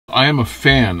I am a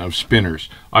fan of spinners.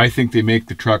 I think they make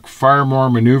the truck far more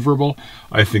maneuverable.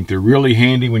 I think they're really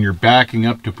handy when you're backing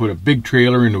up to put a big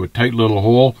trailer into a tight little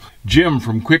hole. Jim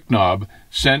from Quick Knob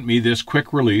sent me this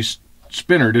quick release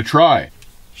spinner to try.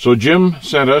 So Jim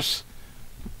sent us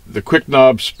the Quick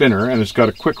Knob spinner, and it's got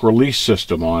a quick release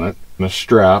system on it and a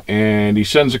strap, and he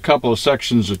sends a couple of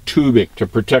sections of tubing to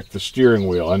protect the steering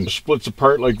wheel, and splits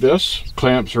apart like this,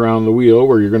 clamps around the wheel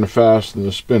where you're going to fasten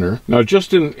the spinner. Now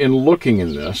just in looking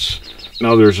in this,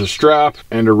 now there's a strap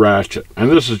and a ratchet, and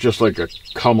this is just like a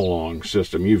come-along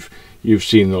system. You've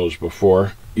seen those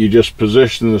before. You just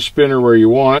position the spinner where you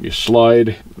want, you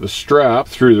slide the strap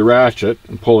through the ratchet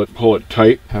and pull it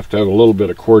tight. Have to have a little bit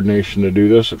of coordination to do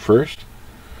this at first.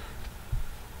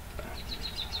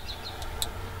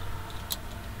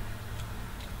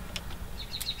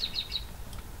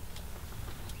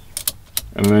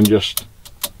 And then just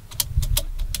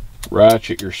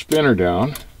ratchet your spinner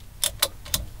down.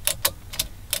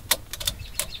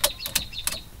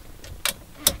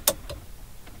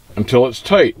 Until it's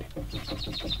tight.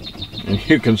 And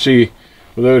you can see,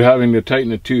 without having to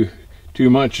tighten it too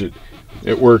much,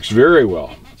 it works very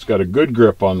well. It's got a good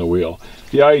grip on the wheel.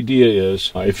 The idea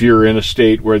is, if you're in a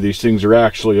state where these things are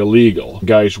actually illegal,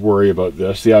 guys worry about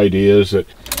this, the idea is that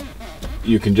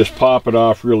you can just pop it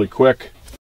off really quick.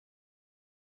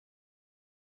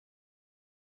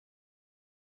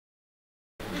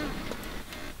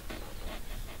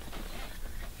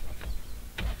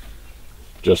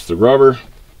 Just the rubber.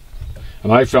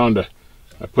 And I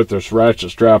put this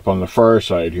ratchet strap on the far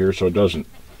side here so it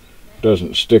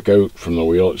doesn't stick out from the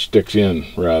wheel, it sticks in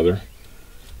rather.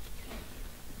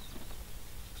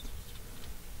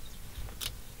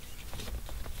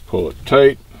 Pull it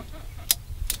tight.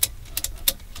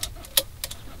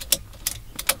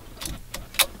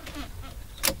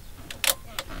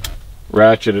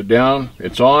 Ratchet it down,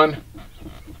 it's on.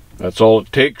 That's all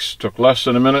it takes. Took less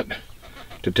than a minute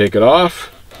to take it off.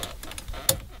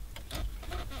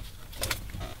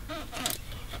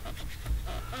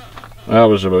 That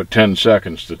was about 10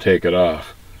 seconds to take it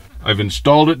off. I've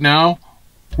installed it now.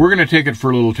 We're going to take it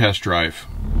for a little test drive.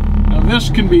 Now this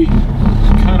can be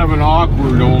kind of an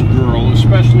awkward old girl,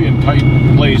 especially in tight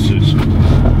places.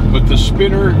 But the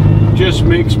spinner just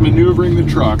makes maneuvering the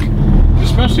truck,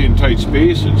 especially in tight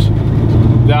spaces,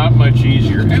 that much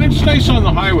easier. And it's nice on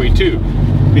the highway too,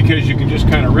 because you can just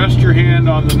kind of rest your hand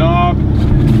on the knob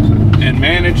and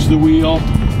manage the wheel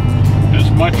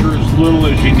as much or as little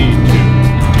as you need to.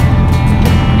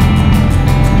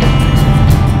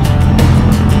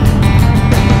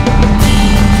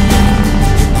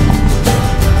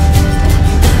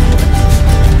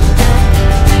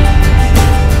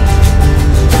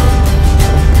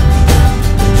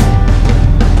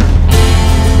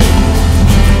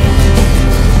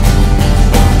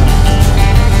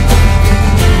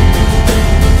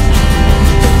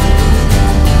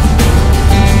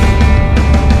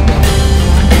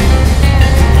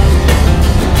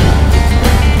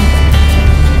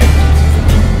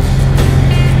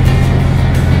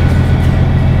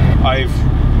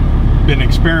 Been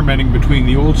experimenting between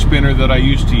the old spinner that I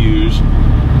used to use,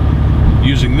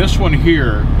 using this one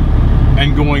here,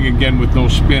 and going again with no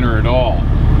spinner at all.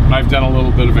 And I've done a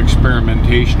little bit of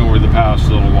experimentation over the past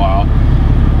little while,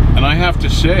 and I have to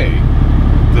say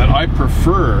that I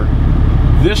prefer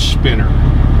this spinner,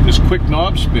 this Quick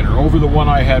Knob spinner, over the one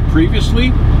I had previously.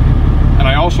 And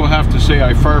I also have to say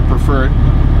I far prefer it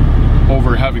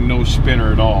over having no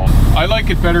spinner at all. I like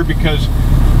it better because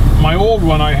my old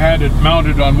one, I had it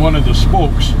mounted on one of the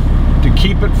spokes to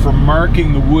keep it from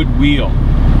marking the wood wheel.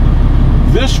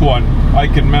 This one I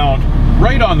can mount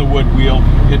right on the wood wheel.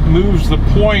 It moves the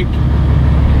point,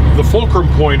 the fulcrum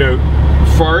point out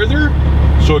farther,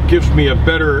 so it gives me a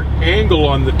better angle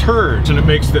on the turns, and it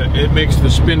makes the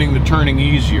spinning, the turning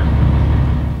easier.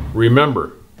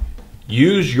 Remember,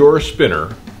 use your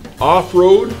spinner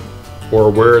off-road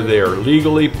or where they are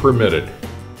legally permitted.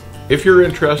 If you're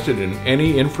interested in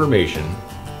any information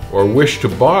or wish to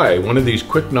buy one of these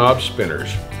Quick Knob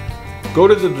spinners, go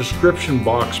to the description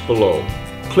box below,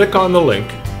 click on the link,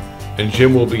 and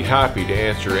Jim will be happy to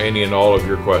answer any and all of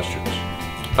your questions.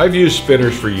 I've used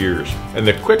spinners for years, and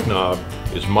the Quick Knob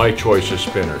is my choice of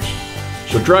spinners.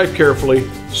 So drive carefully,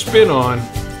 spin on,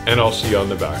 and I'll see you on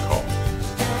the back haul.